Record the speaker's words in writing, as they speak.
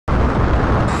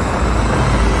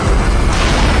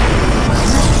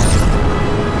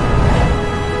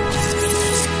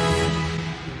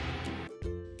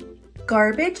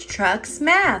Garbage trucks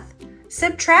math.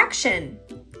 Subtraction.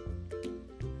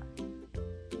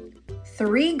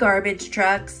 3 garbage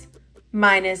trucks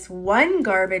minus 1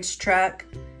 garbage truck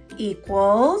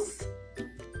equals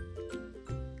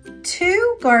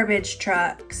 2 garbage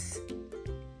trucks.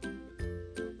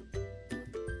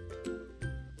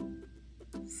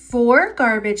 4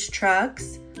 garbage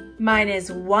trucks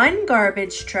minus 1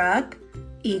 garbage truck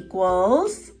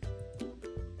equals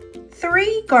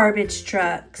 3 garbage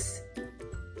trucks.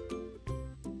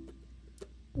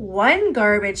 1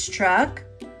 garbage truck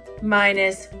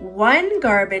minus 1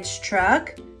 garbage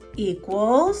truck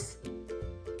equals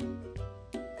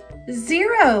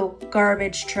 0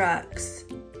 garbage trucks.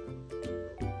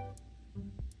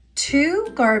 2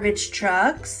 garbage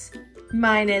trucks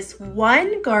minus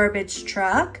 1 garbage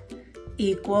truck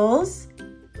equals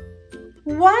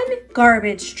 1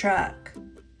 garbage truck.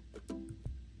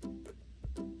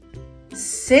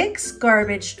 6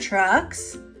 garbage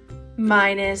trucks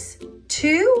minus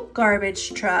 2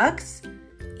 garbage trucks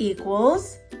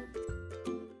equals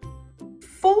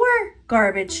 4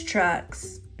 garbage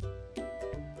trucks.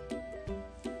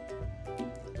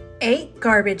 8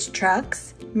 garbage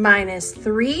trucks minus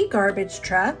 3 garbage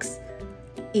trucks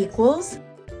equals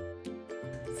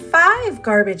 5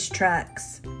 garbage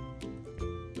trucks.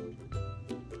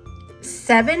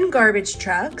 7 garbage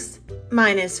trucks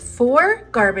minus 4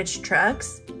 garbage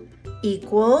trucks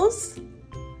equals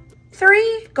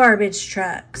 3 garbage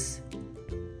trucks.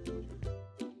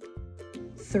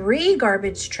 3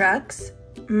 garbage trucks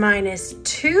minus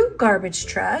 2 garbage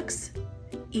trucks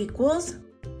equals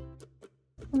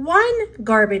 1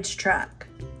 garbage truck.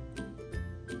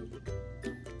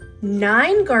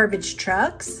 9 garbage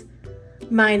trucks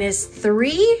minus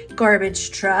 3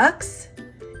 garbage trucks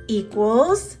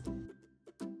equals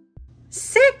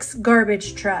 6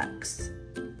 garbage trucks.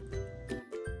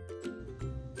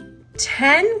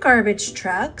 10 garbage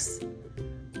trucks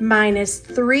minus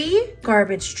 3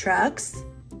 garbage trucks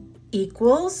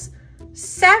equals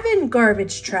 7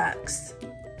 garbage trucks.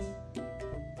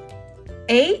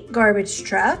 8 garbage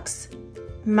trucks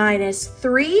minus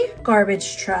 3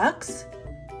 garbage trucks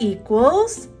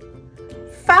equals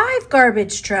 5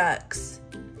 garbage trucks.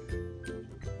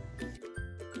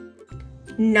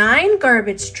 9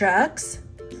 garbage trucks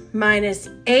minus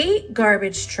 8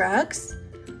 garbage trucks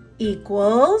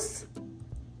equals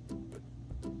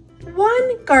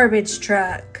 1 garbage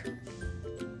truck.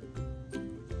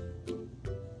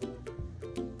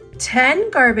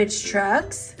 10 garbage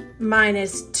trucks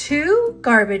minus 2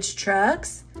 garbage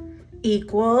trucks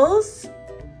equals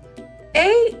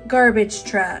 8 garbage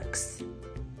trucks.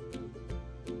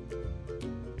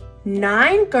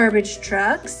 9 garbage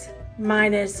trucks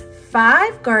minus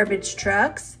 5 garbage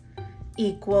trucks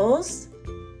equals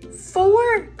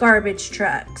 4 garbage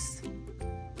trucks.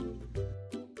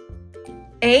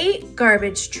 8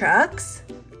 garbage trucks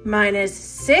minus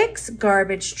 6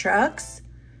 garbage trucks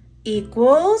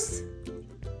equals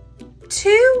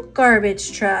 2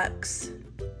 garbage trucks.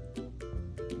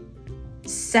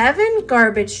 7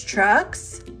 garbage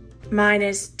trucks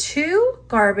minus 2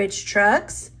 garbage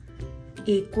trucks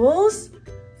equals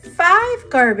 5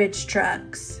 garbage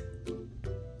trucks.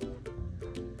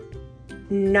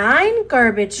 9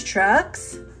 garbage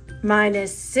trucks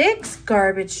minus 6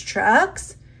 garbage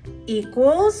trucks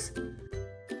equals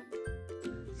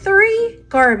 3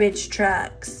 garbage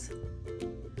trucks.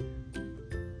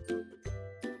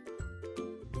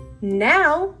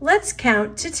 Now let's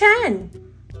count to 10.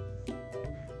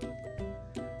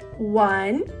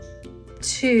 1,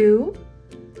 2,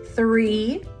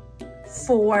 3,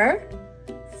 4,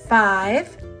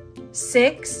 5,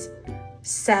 6,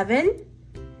 7,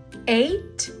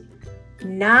 8,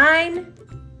 9,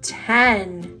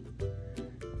 10.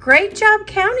 Great job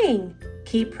counting.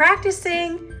 Keep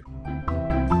practicing.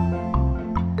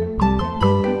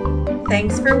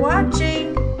 Thanks for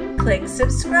watching. Click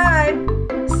subscribe.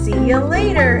 See you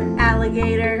later,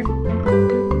 alligator.